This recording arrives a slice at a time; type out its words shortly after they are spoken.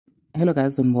Hello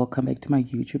guys, and welcome back to my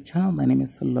YouTube channel. My name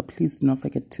is Sula. Please do not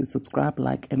forget to subscribe,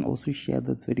 like, and also share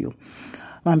this video.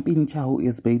 Mampintsha, who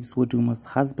is Babes Wodumo's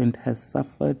husband, has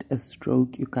suffered a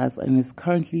stroke, you guys, and is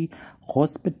currently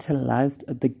hospitalized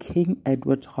at the King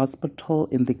Edward Hospital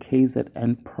in the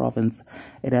KZN province.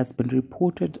 It has been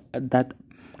reported that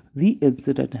the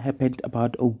incident happened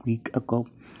about a week ago.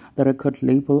 The record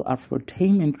label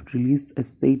Afrotainment released a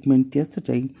statement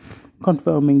yesterday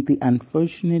confirming the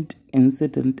unfortunate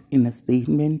incident in a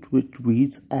statement which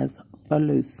reads as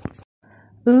follows.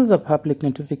 This is a public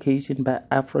notification by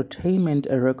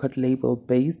Afrotainment, a record label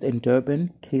based in Durban,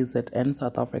 KZN,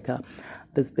 South Africa.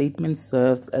 The statement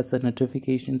serves as a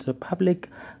notification to public,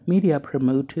 media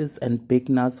promoters, and Big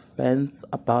Nas fans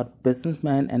about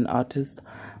businessman and artist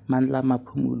Mandla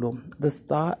Maphumulo, the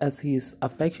star, as he is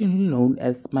affectionately known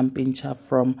as Mampintsha,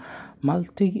 from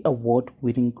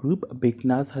multi-award-winning group Big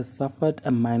Nas, has suffered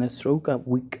a minor stroke a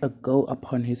week ago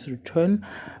upon his return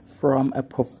from a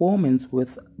performance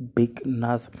with Big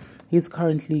Nas. He is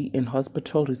currently in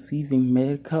hospital receiving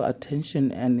medical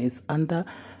attention and is under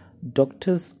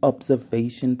doctor's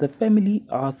observation. The family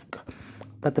asks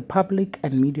that the public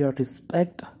and media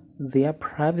respect their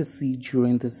privacy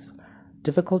during this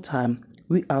difficult time.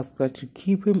 We ask that you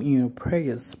keep him in your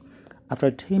prayers.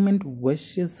 Afrotainment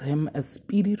wishes him a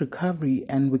speedy recovery,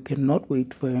 and we cannot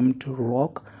wait for him to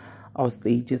rock our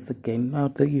stages again. Now,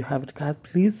 there you have it, guys.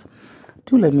 Please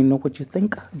do let me know what you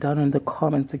think down in the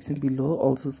comment section below.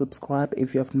 Also subscribe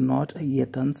if you have not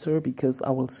yet done so, because I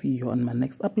will see you on my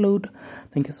next upload.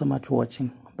 Thank you so much for watching.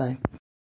 Bye.